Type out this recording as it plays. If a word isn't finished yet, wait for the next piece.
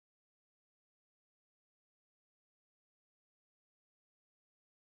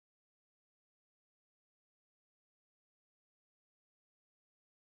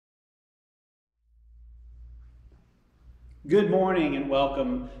Good morning and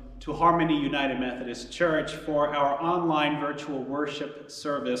welcome to Harmony United Methodist Church for our online virtual worship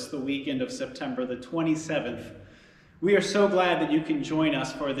service the weekend of September the 27th. We are so glad that you can join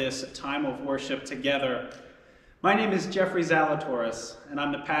us for this time of worship together. My name is Jeffrey Zalatoris, and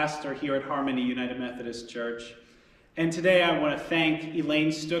I'm the pastor here at Harmony United Methodist Church. And today I want to thank Elaine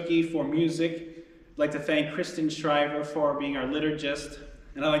Stuckey for music. I'd like to thank Kristen Shriver for being our liturgist.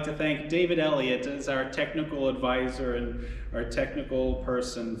 And I'd like to thank David Elliott as our technical advisor and our technical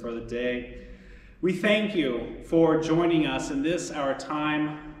person for the day. We thank you for joining us in this, our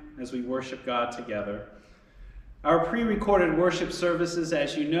time as we worship God together. Our pre-recorded worship services,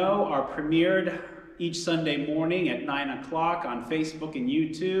 as you know, are premiered each Sunday morning at 9 o'clock on Facebook and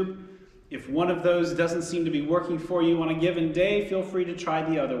YouTube. If one of those doesn't seem to be working for you on a given day, feel free to try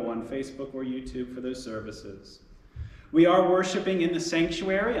the other one, Facebook or YouTube, for those services. We are worshiping in the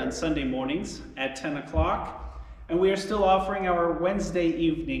sanctuary on Sunday mornings at 10 o'clock, and we are still offering our Wednesday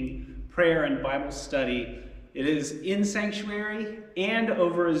evening prayer and Bible study. It is in sanctuary and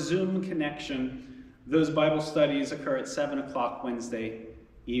over a Zoom connection. Those Bible studies occur at 7 o'clock Wednesday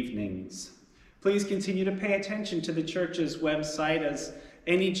evenings. Please continue to pay attention to the church's website, as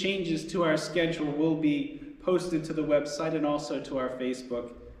any changes to our schedule will be posted to the website and also to our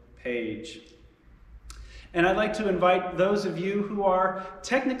Facebook page. And I'd like to invite those of you who are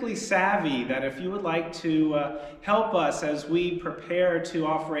technically savvy that if you would like to help us as we prepare to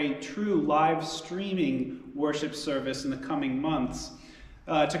offer a true live streaming worship service in the coming months,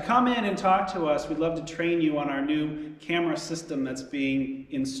 to come in and talk to us. We'd love to train you on our new camera system that's being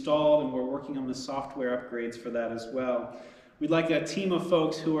installed, and we're working on the software upgrades for that as well. We'd like a team of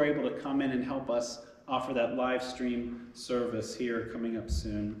folks who are able to come in and help us offer that live stream service here coming up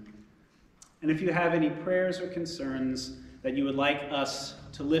soon. And if you have any prayers or concerns that you would like us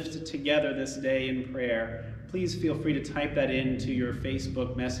to lift together this day in prayer, please feel free to type that into your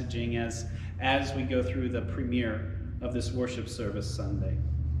Facebook messaging as we go through the premiere of this worship service Sunday.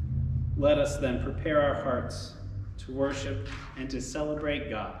 Let us then prepare our hearts to worship and to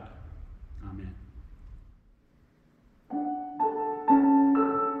celebrate God. Amen.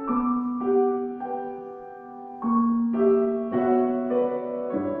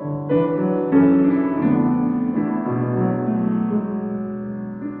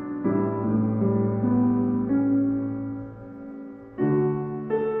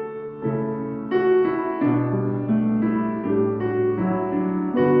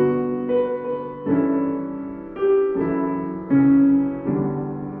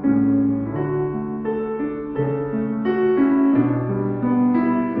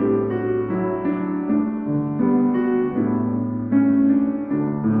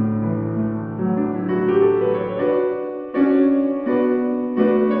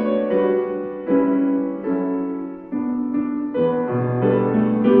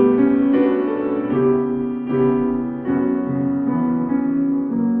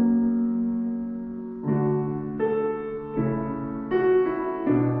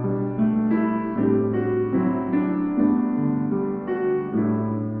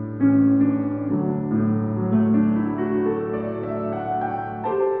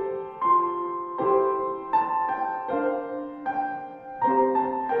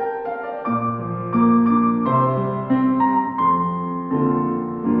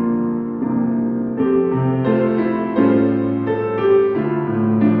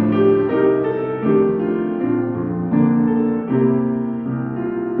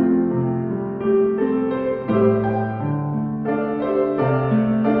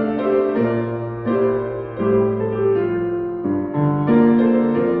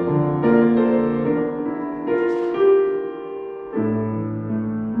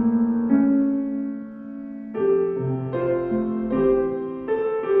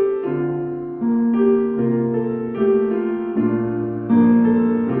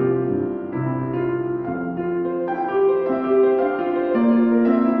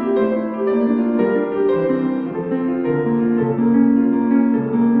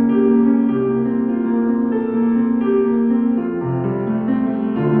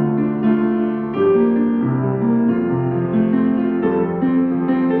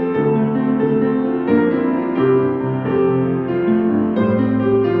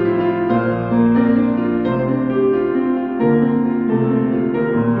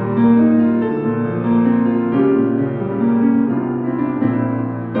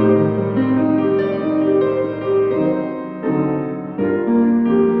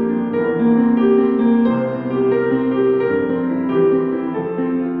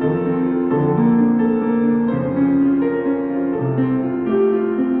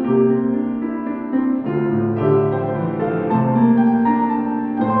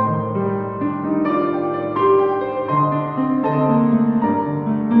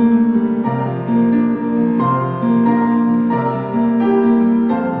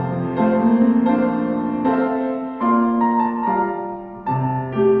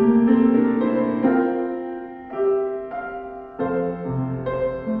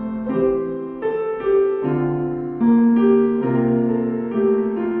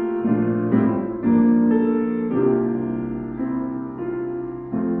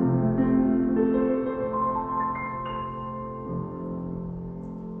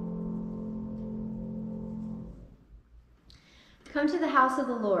 Come to the house of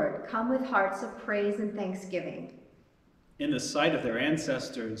the Lord. Come with hearts of praise and thanksgiving. In the sight of their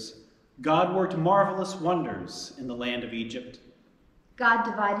ancestors, God worked marvelous wonders in the land of Egypt. God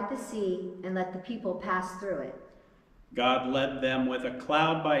divided the sea and let the people pass through it. God led them with a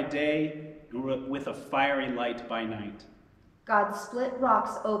cloud by day and with a fiery light by night. God split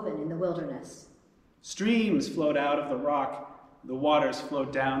rocks open in the wilderness. Streams flowed out of the rock. The waters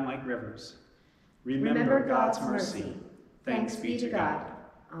flowed down like rivers. Remember God's mercy. Thanks be to God.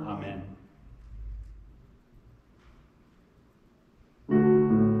 Amen.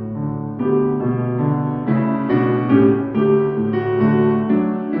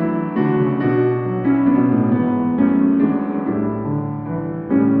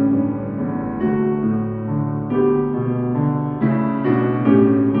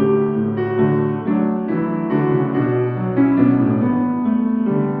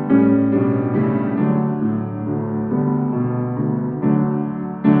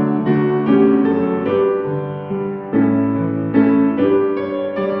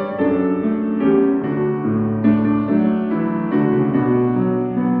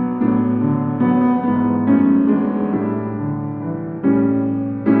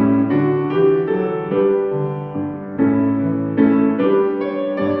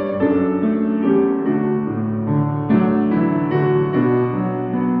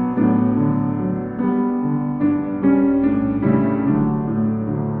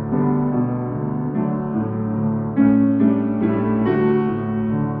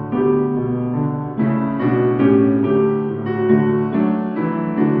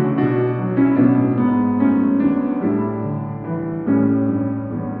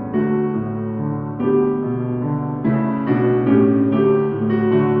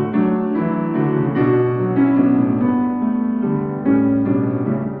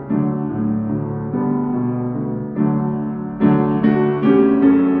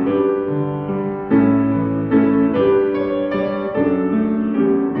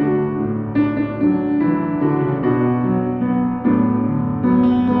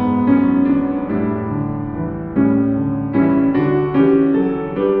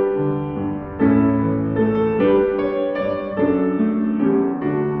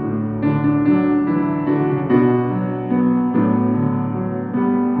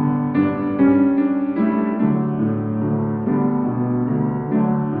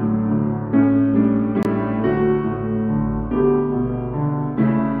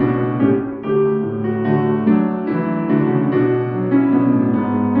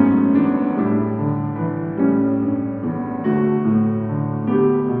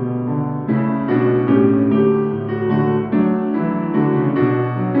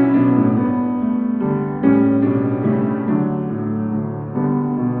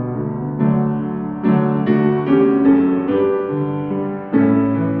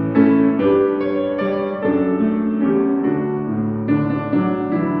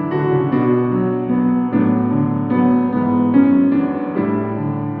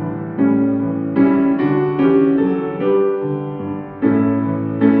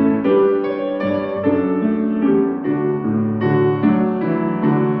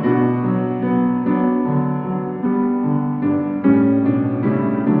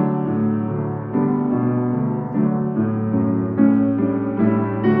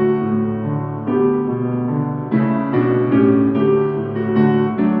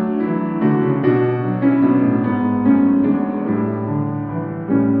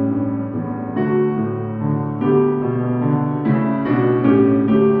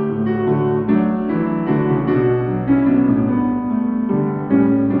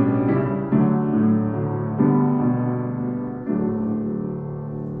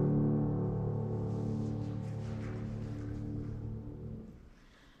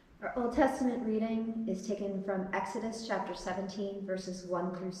 Our Old Testament reading is taken from Exodus chapter 17, verses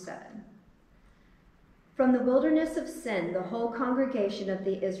 1 through 7. From the wilderness of Sin, the whole congregation of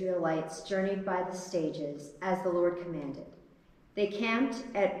the Israelites journeyed by the stages, as the Lord commanded. They camped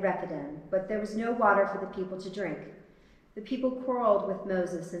at Rephidim, but there was no water for the people to drink. The people quarreled with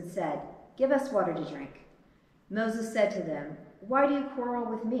Moses and said, "Give us water to drink." Moses said to them, "Why do you quarrel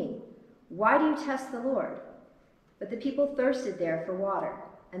with me? Why do you test the Lord?" But the people thirsted there for water,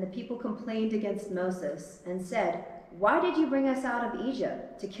 and the people complained against Moses and said, "Why did you bring us out of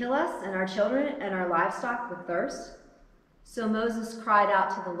Egypt, to kill us and our children and our livestock with thirst?" So Moses cried out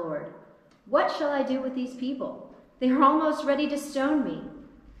to the Lord, "What shall I do with these people? They are almost ready to stone me."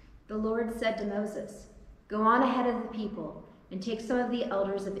 The Lord said to Moses, "Go on ahead of the people and take some of the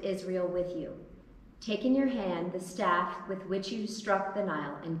elders of Israel with you. Take in your hand the staff with which you struck the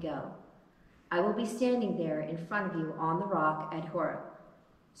Nile and go. I will be standing there in front of you on the rock at Horeb.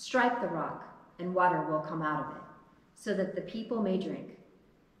 Strike the rock, and water will come out of it, so that the people may drink."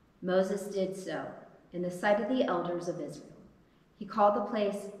 Moses did so in the sight of the elders of Israel. He called the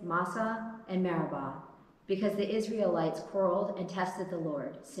place Massah and Meribah, because the Israelites quarreled and tested the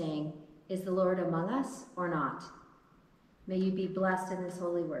Lord, saying, "Is the Lord among us or not?" May you be blessed in this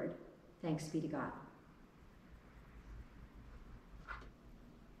holy word. Thanks be to God.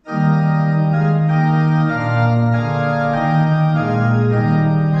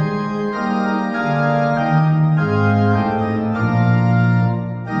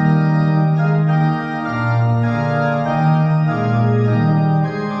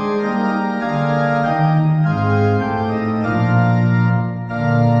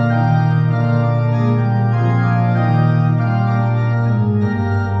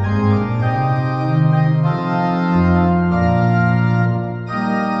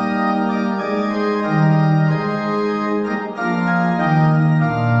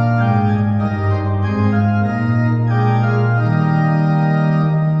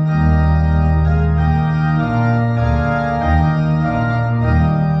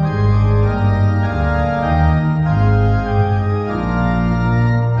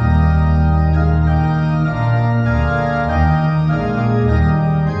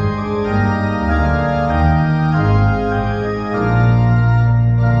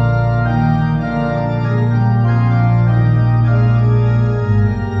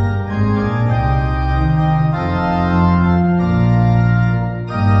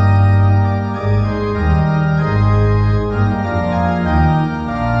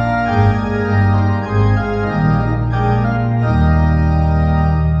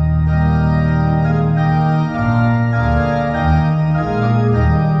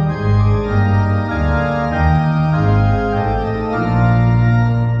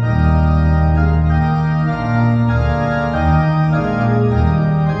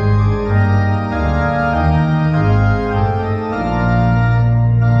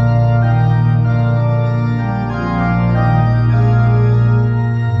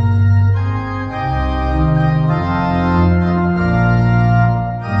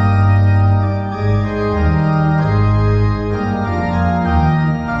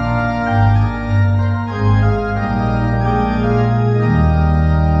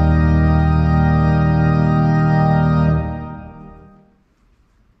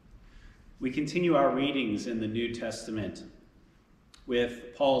 We continue our readings in the New Testament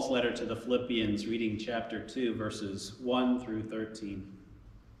with Paul's letter to the Philippians, reading chapter 2, verses 1 through 13.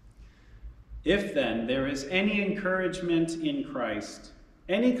 If then there is any encouragement in Christ,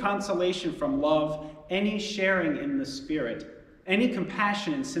 any consolation from love, any sharing in the Spirit, any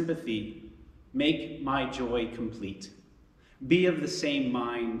compassion and sympathy, make my joy complete. Be of the same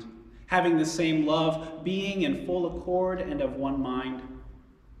mind, having the same love, being in full accord and of one mind.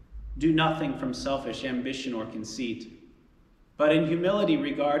 Do nothing from selfish ambition or conceit, but in humility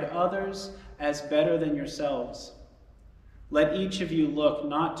regard others as better than yourselves. Let each of you look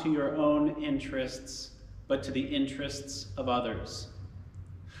not to your own interests, but to the interests of others.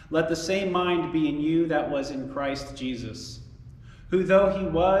 Let the same mind be in you that was in Christ Jesus, who, though he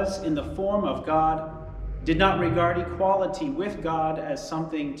was in the form of God, did not regard equality with God as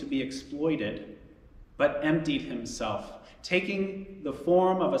something to be exploited, but emptied himself, taking the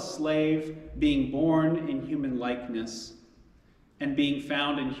form of a slave, being born in human likeness, and being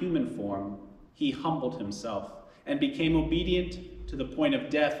found in human form, he humbled himself and became obedient to the point of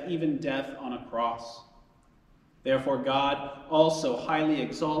death, even death on a cross. Therefore God also highly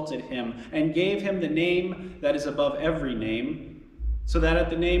exalted him and gave him the name that is above every name, so that at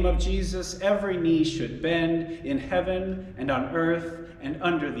the name of Jesus every knee should bend in heaven and on earth and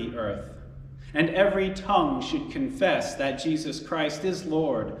under the earth, and every tongue should confess that Jesus Christ is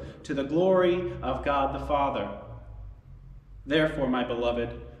Lord, to the glory of God the Father. Therefore, my beloved,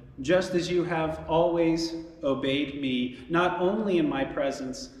 just as you have always obeyed me, not only in my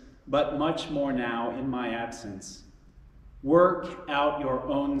presence, but much more now in my absence, work out your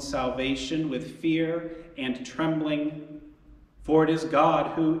own salvation with fear and trembling, for it is God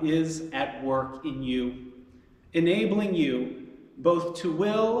who is at work in you, enabling you both to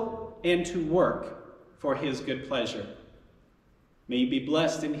will and to work for his good pleasure. May you be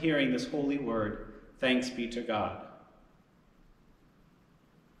blessed in hearing this holy word. Thanks be to God.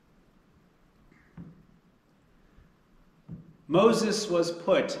 Moses was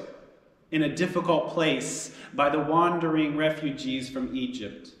put in a difficult place by the wandering refugees from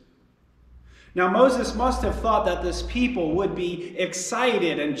Egypt. Now Moses must have thought that this people would be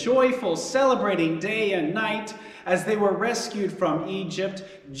excited and joyful, celebrating day and night as they were rescued from Egypt,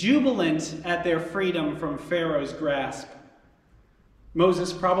 jubilant at their freedom from Pharaoh's grasp.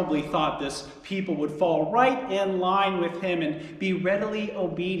 Moses probably thought this people would fall right in line with him and be readily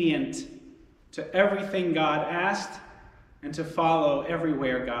obedient to everything God asked and to follow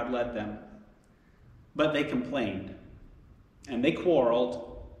everywhere God led them. But they complained and they quarreled.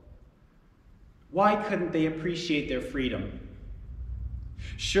 Why couldn't they appreciate their freedom?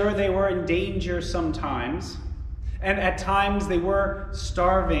 Sure, they were in danger sometimes, and at times they were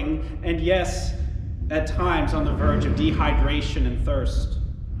starving, and yes, at times on the verge of dehydration and thirst.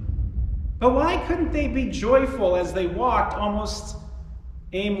 But why couldn't they be joyful as they walked almost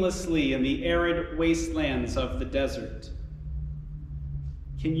aimlessly in the arid wastelands of the desert?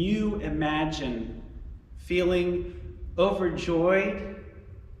 Can you imagine feeling overjoyed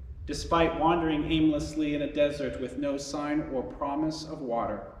despite wandering aimlessly in a desert with no sign or promise of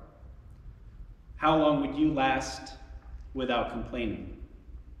water? How long would you last without complaining?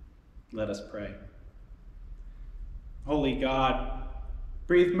 Let us pray. Holy God,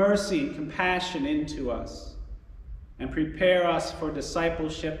 breathe mercy and compassion into us and prepare us for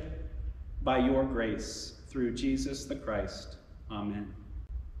discipleship by your grace through Jesus the Christ. Amen.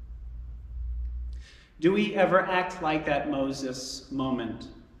 Do we ever act like that Moses moment?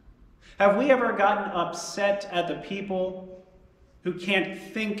 Have we ever gotten upset at the people who can't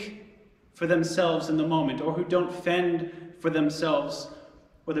think for themselves in the moment, or who don't fend for themselves,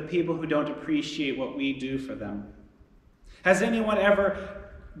 or the people who don't appreciate what we do for them? Has anyone ever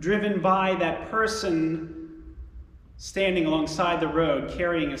driven by that person standing alongside the road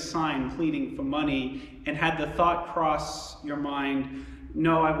carrying a sign pleading for money and had the thought cross your mind,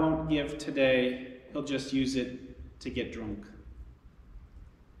 no, I won't give today, he'll just use it to get drunk?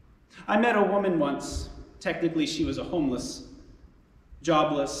 I met a woman once. Technically, she was a homeless,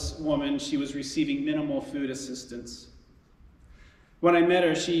 jobless woman. She was receiving minimal food assistance. When I met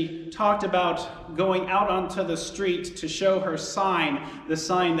her, she talked about going out onto the street to show her sign, the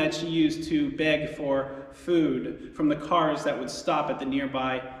sign that she used to beg for food from the cars that would stop at the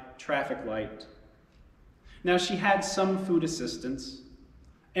nearby traffic light. Now, she had some food assistance,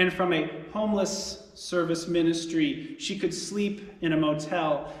 and from a homeless service ministry, she could sleep in a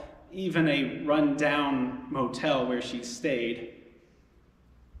motel, even a run-down motel where she stayed.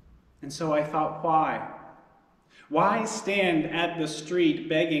 And so I thought, why? Why stand at the street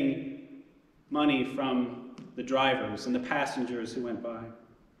begging money from the drivers and the passengers who went by?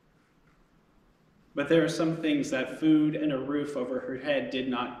 But there are some things that food and a roof over her head did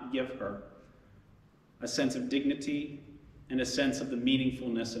not give her. A sense of dignity and a sense of the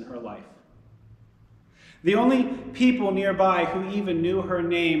meaningfulness in her life. The only people nearby who even knew her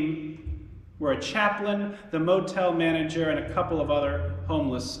name were a chaplain, the motel manager, and a couple of other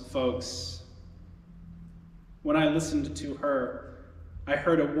homeless folks. When I listened to her, I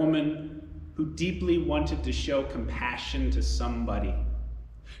heard a woman who deeply wanted to show compassion to somebody.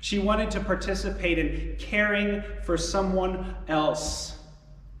 She wanted to participate in caring for someone else,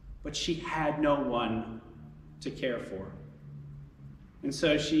 but she had no one to care for. And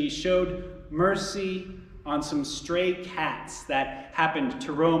so she showed mercy on some stray cats that happened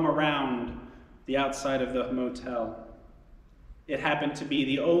to roam around the outside of the motel. It happened to be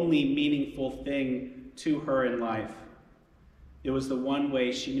the only meaningful thing to her in life. It was the one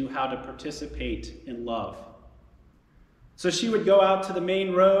way she knew how to participate in love. So she would go out to the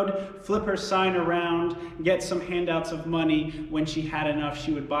main road, flip her sign around, get some handouts of money. When she had enough,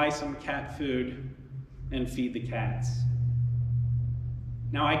 she would buy some cat food and feed the cats.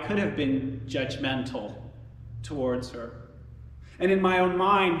 Now, I could have been judgmental towards her. And in my own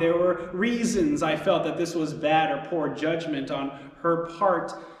mind, there were reasons I felt that this was bad or poor judgment on her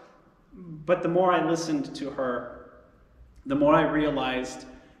part. But the more I listened to her, the more I realized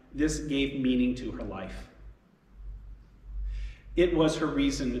this gave meaning to her life. It was her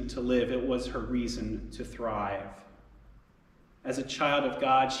reason to live. It was her reason to thrive. As a child of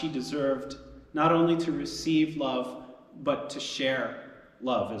God, she deserved not only to receive love, but to share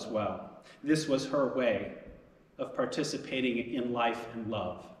love as well. This was her way of participating in life and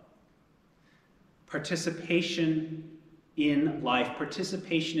love. Participation in life,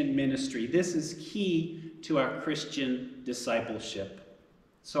 participation in ministry. This is key to our Christian discipleship.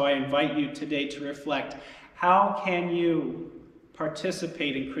 So I invite you today to reflect, how can you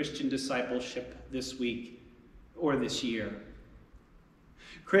participate in Christian discipleship this week or this year?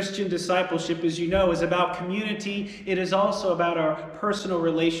 Christian discipleship, as you know, is about community. It is also about our personal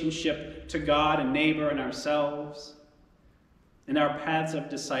relationship to God and neighbor and ourselves. and our paths of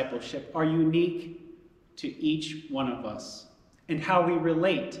discipleship are unique to each one of us and how we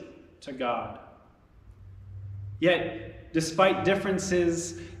relate to God. Yet, despite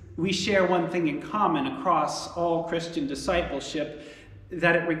differences, we share one thing in common across all Christian discipleship,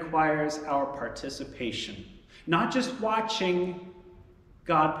 that it requires our participation. Not just watching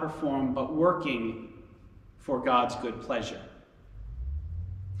God perform, but working for God's good pleasure.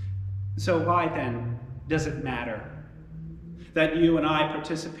 So why then does it matter that you and I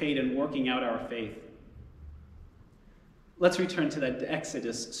participate in working out our faith? Let's return to that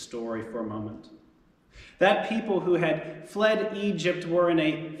Exodus story for a moment. That people who had fled Egypt were in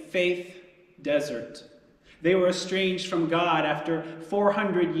a faith desert. They were estranged from God after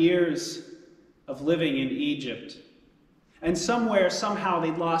 400 years of living in Egypt. And somewhere, somehow,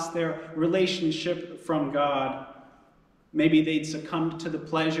 they'd lost their relationship from God. Maybe they'd succumbed to the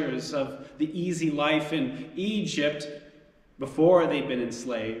pleasures of the easy life in Egypt before they'd been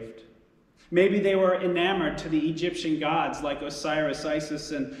enslaved. Maybe they were enamored to the Egyptian gods like Osiris,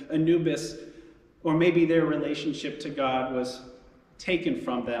 Isis, and Anubis. Or maybe their relationship to God was taken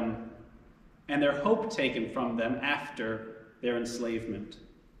from them and their hope taken from them after their enslavement.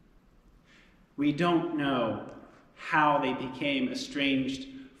 We don't know how they became estranged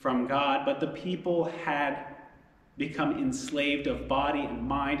from God, but the people had become enslaved of body and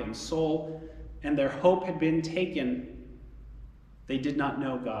mind and soul, and their hope had been taken. They did not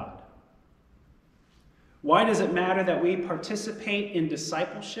know God. Why does it matter that we participate in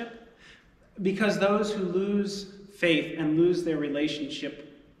discipleship? Because those who lose faith and lose their relationship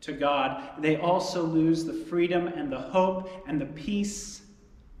to God, they also lose the freedom and the hope and the peace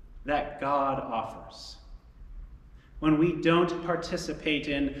that God offers. When we don't participate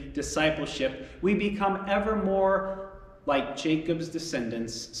in discipleship, we become ever more like Jacob's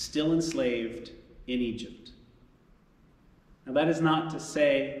descendants, still enslaved in Egypt. Now, that is not to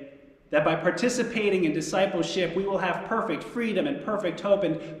say that by participating in discipleship, we will have perfect freedom and perfect hope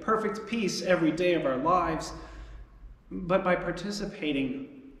and perfect peace every day of our lives. But by participating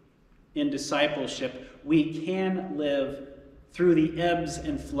in discipleship, we can live through the ebbs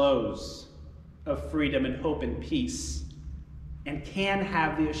and flows of freedom and hope and peace, and can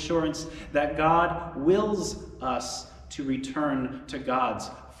have the assurance that God wills us to return to God's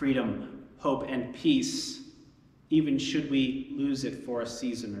freedom, hope, and peace, even should we lose it for a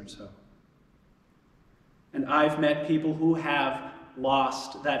season or so. And I've met people who have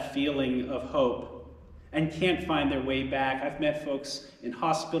lost that feeling of hope and can't find their way back. I've met folks in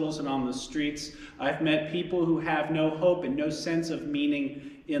hospitals and on the streets. I've met people who have no hope and no sense of meaning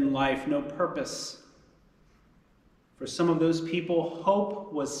in life, no purpose. For some of those people,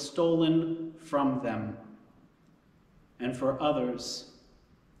 hope was stolen from them. And for others,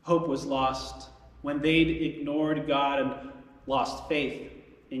 hope was lost when they'd ignored God and lost faith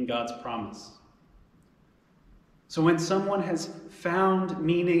in God's promise. So when someone has found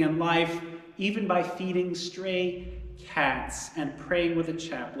meaning in life, even by feeding stray cats and praying with a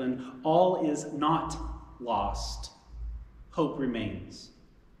chaplain, all is not lost. Hope remains.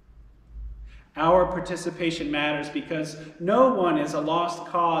 Our participation matters because no one is a lost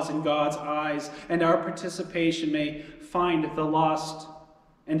cause in God's eyes, and our participation may find the lost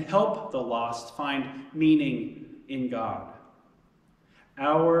and help the lost find meaning in God.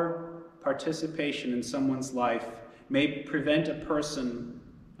 Our participation in someone's life may prevent a person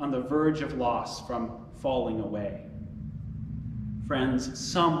on the verge of loss from falling away. Friends,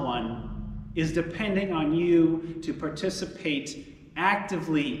 someone is depending on you to participate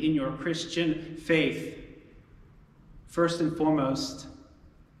actively in your Christian faith. First and foremost,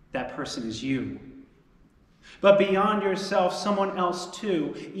 that person is you. But beyond yourself, someone else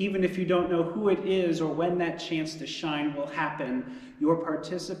too, even if you don't know who it is or when that chance to shine will happen, your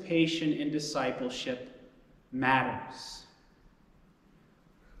participation in discipleship matters.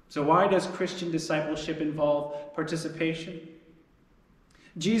 So why does Christian discipleship involve participation?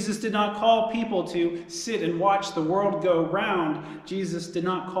 Jesus did not call people to sit and watch the world go round. Jesus did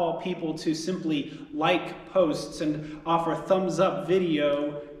not call people to simply like posts and offer thumbs up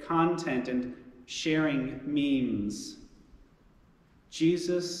video content and sharing memes.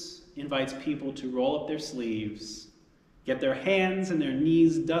 Jesus invites people to roll up their sleeves, get their hands and their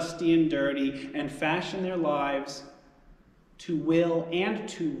knees dusty and dirty, and fashion their lives to will and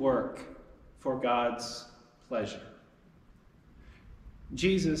to work for God's pleasure.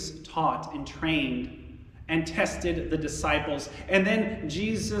 Jesus taught and trained and tested the disciples, and then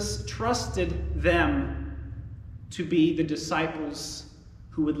Jesus trusted them to be the disciples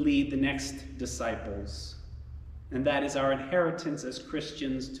who would lead the next disciples. And that is our inheritance as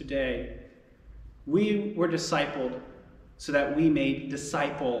Christians today. We were discipled so that we may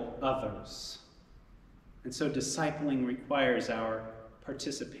disciple others. And so discipling requires our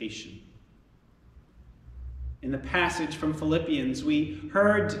participation. In the passage from Philippians, we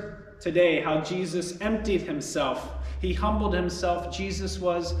heard today how Jesus emptied himself. He humbled himself. Jesus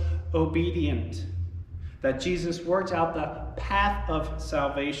was obedient. That Jesus worked out the path of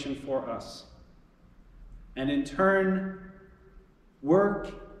salvation for us. And in turn,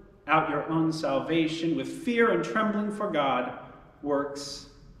 work out your own salvation with fear and trembling, for God works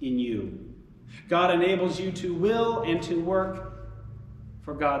in you. God enables you to will and to work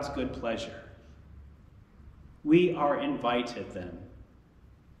for God's good pleasure. We are invited then,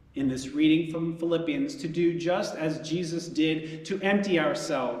 in this reading from Philippians, to do just as Jesus did, to empty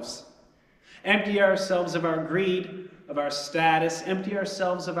ourselves. Empty ourselves of our greed, of our status, empty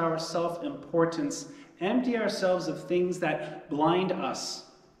ourselves of our self-importance, empty ourselves of things that blind us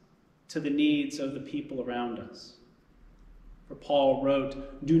to the needs of the people around us. For Paul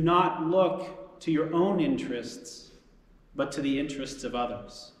wrote, "Do not look to your own interests, but to the interests of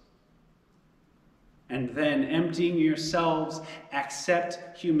others." And then, emptying yourselves,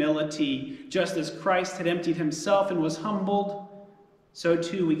 accept humility. Just as Christ had emptied himself and was humbled, so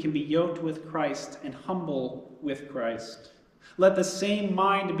too we can be yoked with Christ and humble with Christ. Let the same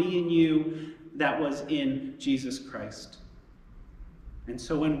mind be in you that was in Jesus Christ. And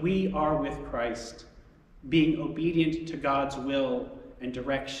so when we are with Christ, being obedient to God's will and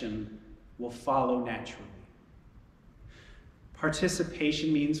direction will follow naturally.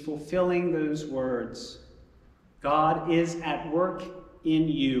 Participation means fulfilling those words. God is at work in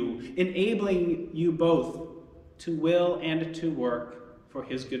you, enabling you both to will and to work for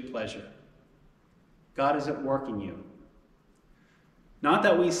his good pleasure. God is at work in you. Not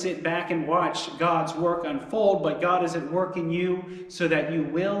that we sit back and watch God's work unfold, but God is at work in you so that you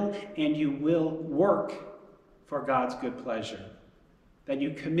will work for God's good pleasure. That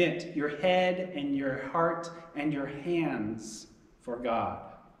you commit your head and your heart and your hands for God.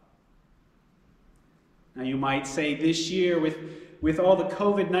 Now you might say, this year with all the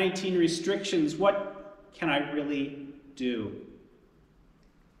COVID-19 restrictions, what can I really do?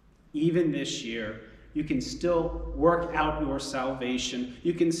 Even this year, you can still work out your salvation.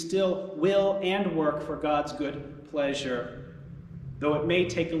 You can still will and work for God's good pleasure, though it may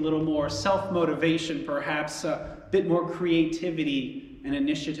take a little more self-motivation, perhaps a bit more creativity and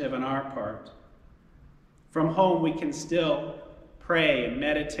initiative on our part. From home, we can still pray and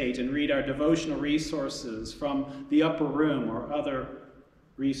meditate and read our devotional resources from the upper room or other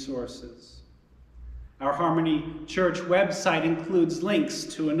resources. Our Harmony Church website includes links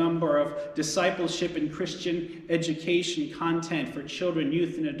to a number of discipleship and Christian education content for children,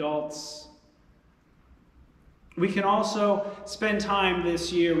 youth, and adults. We can also spend time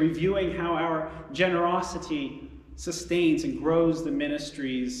this year reviewing how our generosity sustains and grows the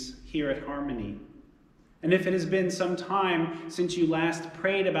ministries here at Harmony. And if it has been some time since you last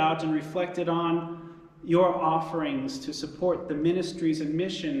prayed about and reflected on your offerings to support the ministries and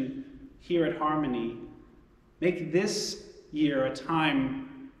mission here at Harmony, make this year a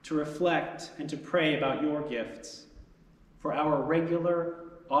time to reflect and to pray about your gifts. For our regular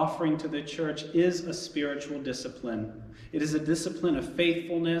offering to the church is a spiritual discipline. It is a discipline of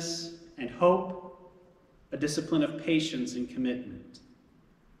faithfulness and hope, a discipline of patience and commitment.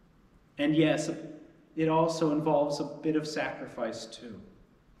 And yes, it also involves a bit of sacrifice too.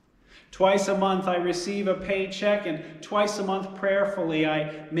 Twice a month I receive a paycheck, and twice a month prayerfully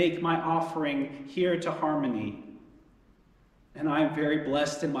I make my offering here to Harmony. And I'm very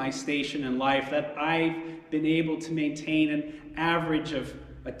blessed in my station in life that I've been able to maintain an average of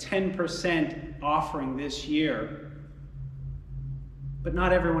a 10% offering this year. But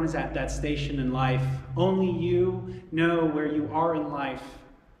not everyone is at that station in life. Only you know where you are in life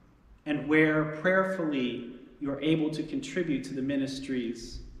and where prayerfully you're able to contribute to the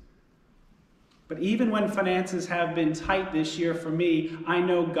ministries. But even when finances have been tight this year for me, I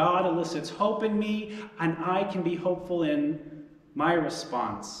know God elicits hope in me, and I can be hopeful in my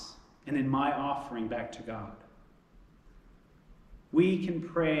response and in my offering back to God. We can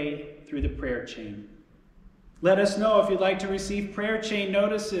pray through the prayer chain. Let us know if you'd like to receive prayer chain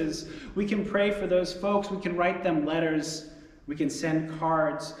notices. We can pray for those folks. We can write them letters. We can send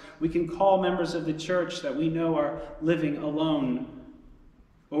cards. We can call members of the church that we know are living alone.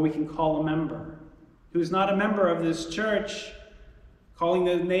 Or we can call a member who's not a member of this church, calling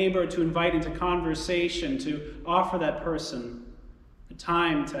the neighbor to invite into conversation, to offer that person a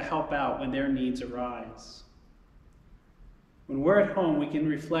time to help out when their needs arise. When we're at home, we can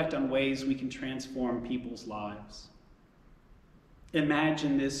reflect on ways we can transform people's lives.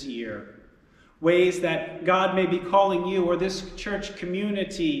 Imagine this year ways that God may be calling you or this church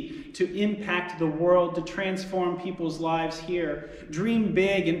community to impact the world, to transform people's lives here. Dream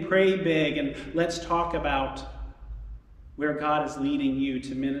big and pray big, and let's talk about where God is leading you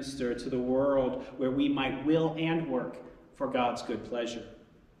to minister to the world, where we might will and work for God's good pleasure.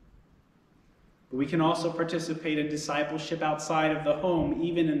 But we can also participate in discipleship outside of the home,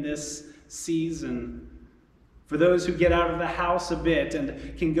 even in this season. For those who get out of the house a bit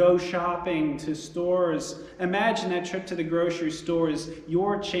and can go shopping to stores, imagine that trip to the grocery store is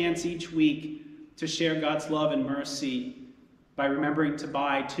your chance each week to share God's love and mercy by remembering to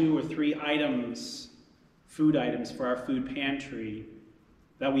buy 2 or 3 items, food items for our food pantry,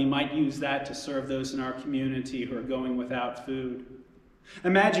 that we might use that to serve those in our community who are going without food.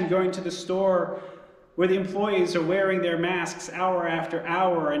 Imagine going to the store where the employees are wearing their masks hour after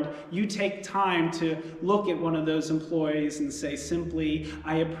hour, and you take time to look at one of those employees and say simply,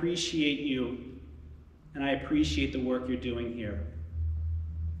 I appreciate you, and I appreciate the work you're doing here.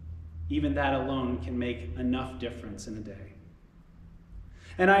 Even that alone can make enough difference in a day.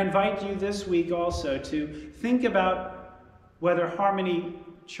 And I invite you this week also to think about whether Harmony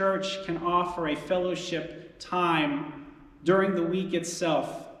Church can offer a fellowship time during the week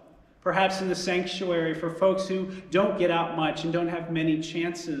itself, perhaps in the sanctuary for folks who don't get out much and don't have many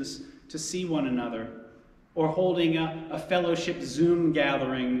chances to see one another, or holding a fellowship Zoom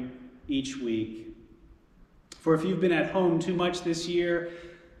gathering each week. For if you've been at home too much this year,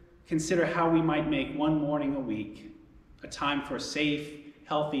 consider how we might make one morning a week a time for safe,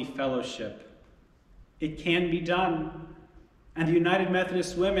 healthy fellowship. It can be done, and the United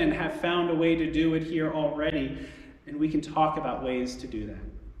Methodist Women have found a way to do it here already, and we can talk about ways to do that.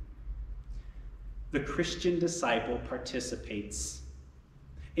 The Christian disciple participates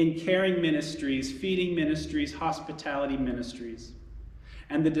in caring ministries, feeding ministries, hospitality ministries.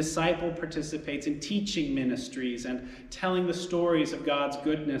 And the disciple participates in teaching ministries and telling the stories of God's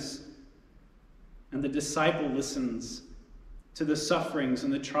goodness. And the disciple listens to the sufferings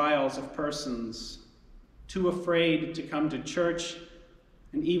and the trials of persons too afraid to come to church,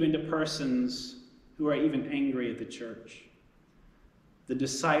 and even to persons who are even angry at the church. The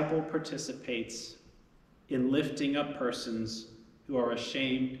disciple participates in lifting up persons who are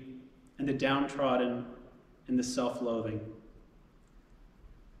ashamed, and the downtrodden, and the self-loathing.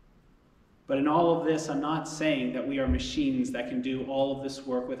 But in all of this, I'm not saying that we are machines that can do all of this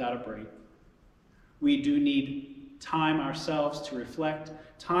work without a break. We do need time ourselves to reflect,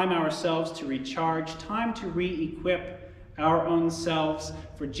 time ourselves to recharge, time to re-equip our own selves,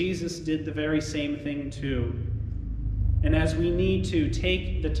 for Jesus did the very same thing too. And as we need to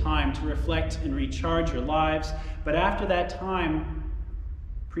take the time to reflect and recharge your lives, but after that time,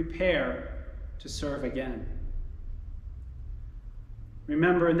 prepare to serve again.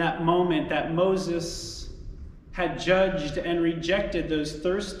 Remember in that moment that Moses had judged and rejected those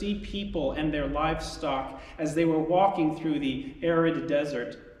thirsty people and their livestock as they were walking through the arid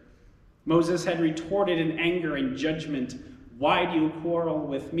desert. Moses had retorted in anger and judgment, "Why do you quarrel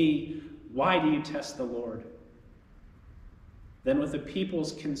with me? Why do you test the Lord?" Then with the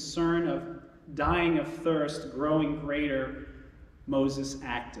people's concern of dying of thirst growing greater, Moses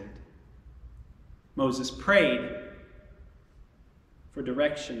acted. Moses prayed for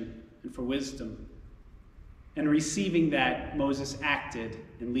direction and for wisdom. And receiving that, Moses acted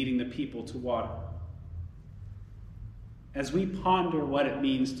in leading the people to water. As we ponder what it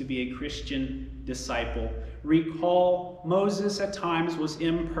means to be a Christian disciple, recall Moses at times was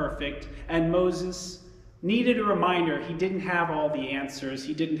imperfect, and Moses needed a reminder. He didn't have all the answers.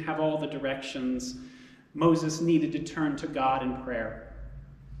 He didn't have all the directions. Moses needed to turn to God in prayer.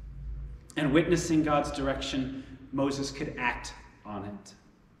 And witnessing God's direction, Moses could act on it.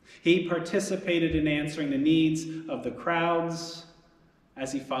 He participated in answering the needs of the crowds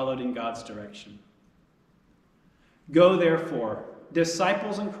as he followed in God's direction. Go, therefore,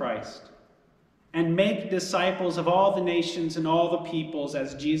 disciples in Christ, and make disciples of all the nations and all the peoples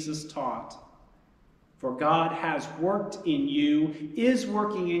as Jesus taught. For God has worked in you, is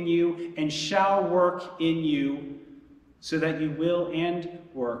working in you, and shall work in you, so that you will and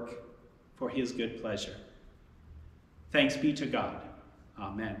work for his good pleasure. Thanks be to God.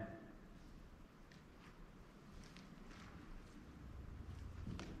 Amen.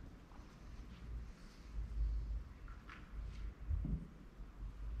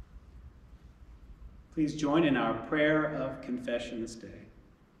 Please join in our prayer of confession this day.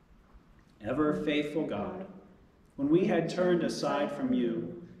 Ever faithful God, when we had turned aside from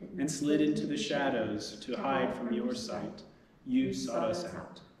you and slid into the shadows to hide from your sight, you sought us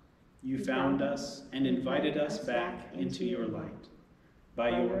out. You found us and invited us back into your light.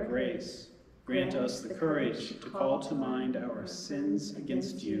 By your grace, Grant us the courage to call to mind our sins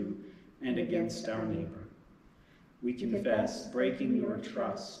against you and against our neighbor. We confess breaking your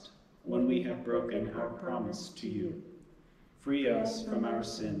trust when we have broken our promise to you. Free us from our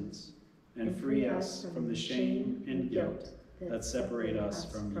sins, and free us from the shame and guilt that separate us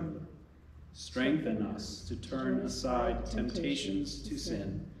from you. Strengthen us to turn aside temptations to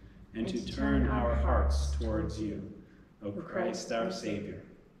sin, and to turn our hearts towards you, O Christ our Savior.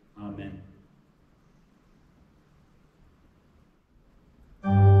 Amen.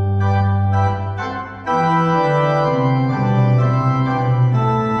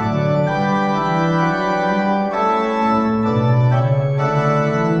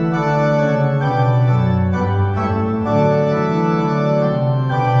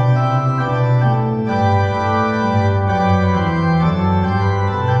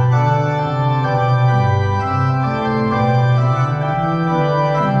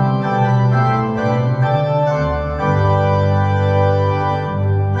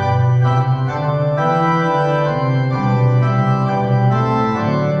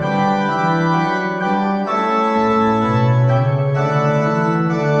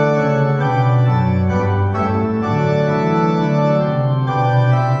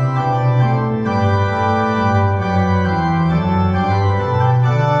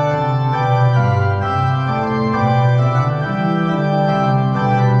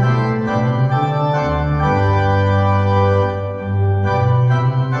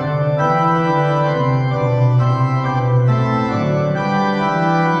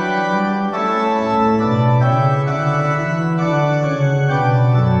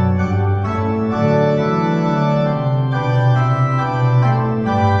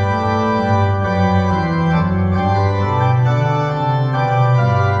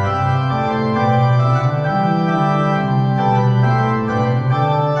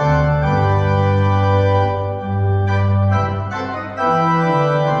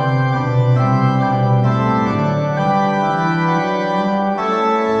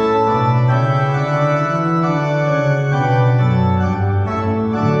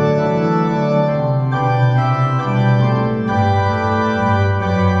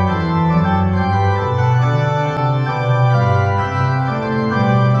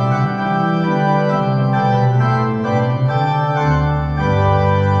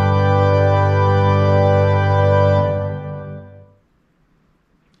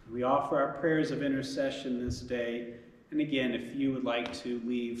 We offer our prayers of intercession this day. And again, if you would like to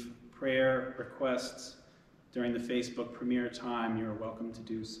leave prayer requests during the Facebook premiere time, you're welcome to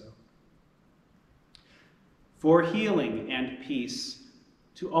do so. For healing and peace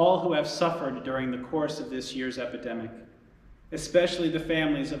to all who have suffered during the course of this year's epidemic, especially the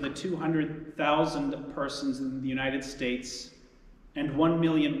families of the 200,000 persons in the United States and 1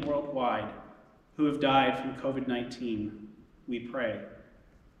 million worldwide who have died from COVID-19, we pray.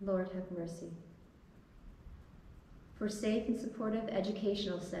 Lord, have mercy. For safe and supportive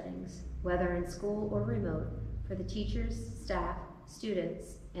educational settings, whether in school or remote, for the teachers, staff,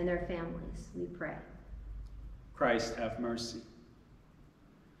 students, and their families, we pray. Christ, have mercy.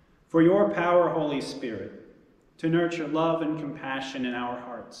 For your power, Holy Spirit, to nurture love and compassion in our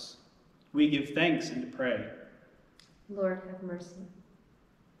hearts, we give thanks and pray. Lord, have mercy.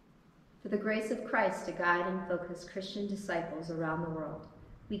 For the grace of Christ to guide and focus Christian disciples around the world,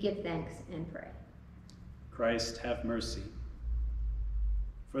 we give thanks and pray. Christ, have mercy.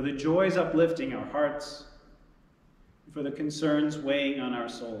 For the joys uplifting our hearts, for the concerns weighing on our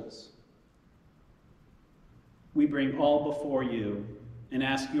souls, we bring all before you and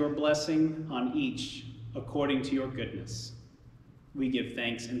ask your blessing on each according to your goodness. We give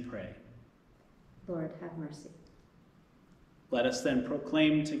thanks and pray. Lord, have mercy. Let us then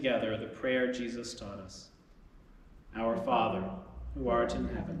proclaim together the prayer Jesus taught us. Our Father, who art in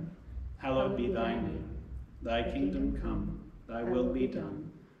heaven, hallowed be thy name. Thy kingdom come, thy will be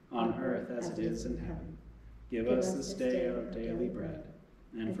done, on earth as it is in heaven. Give us this day our daily bread,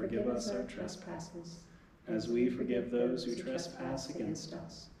 and forgive us our trespasses, as we forgive those who trespass against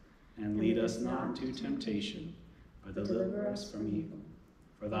us. And lead us not into temptation, but deliver us from evil.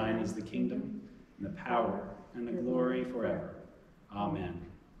 For thine is the kingdom, and the power, and the glory forever. Amen.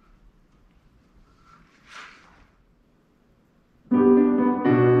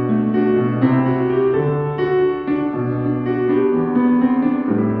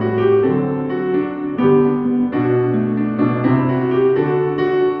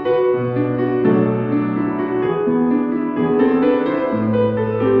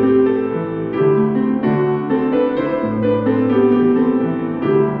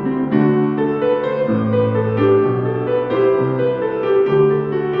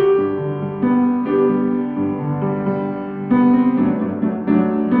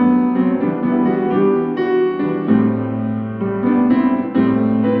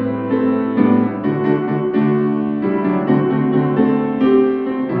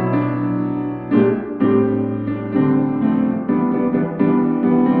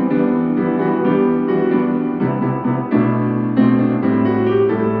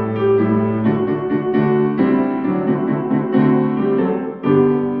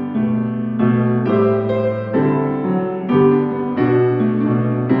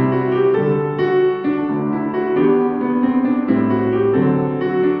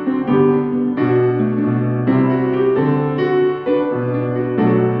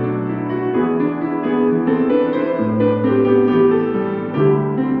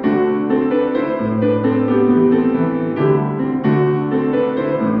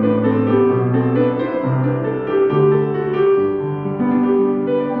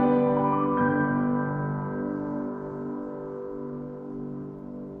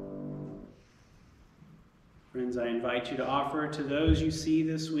 to those you see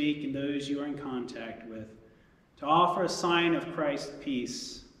this week and those you are in contact with, to offer a sign of Christ's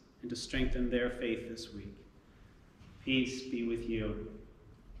peace and to strengthen their faith this week. Peace be with you.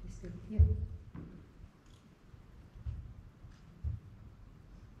 Peace be with you.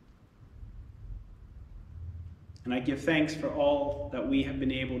 And I give thanks for all that we have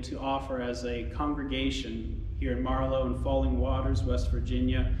been able to offer as a congregation here in Marlow and Falling Waters, West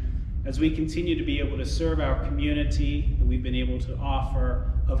Virginia, as we continue to be able to serve our community, that we've been able to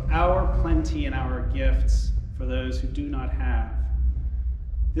offer of our plenty and our gifts for those who do not have.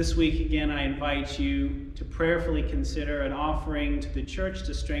 This week, again, I invite you to prayerfully consider an offering to the church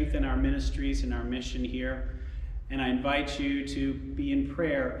to strengthen our ministries and our mission here. And I invite you to be in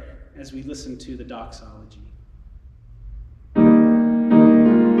prayer as we listen to the doxology.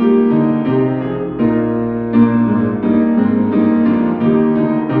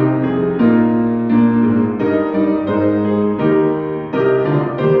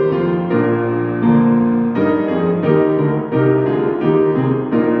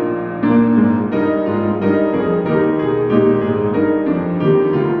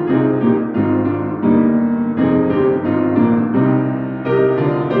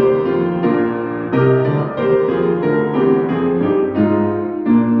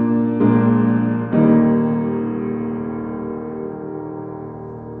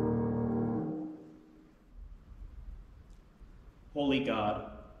 Holy God,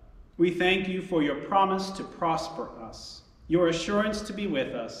 we thank you for your promise to prosper us, your assurance to be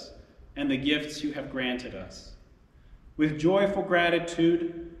with us, and the gifts you have granted us. With joyful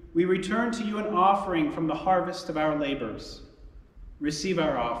gratitude, we return to you an offering from the harvest of our labors. Receive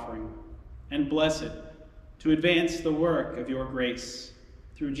our offering and bless it to advance the work of your grace.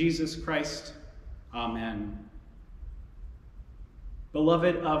 Through Jesus Christ, amen.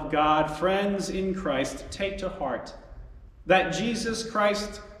 Beloved of God, friends in Christ, take to heart that Jesus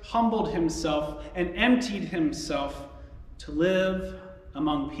Christ humbled himself and emptied himself to live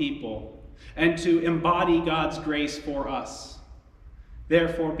among people and to embody God's grace for us.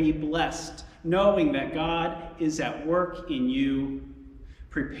 Therefore, be blessed, knowing that God is at work in you,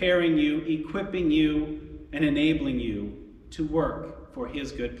 preparing you, equipping you, and enabling you to work for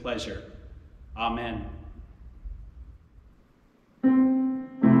his good pleasure. Amen.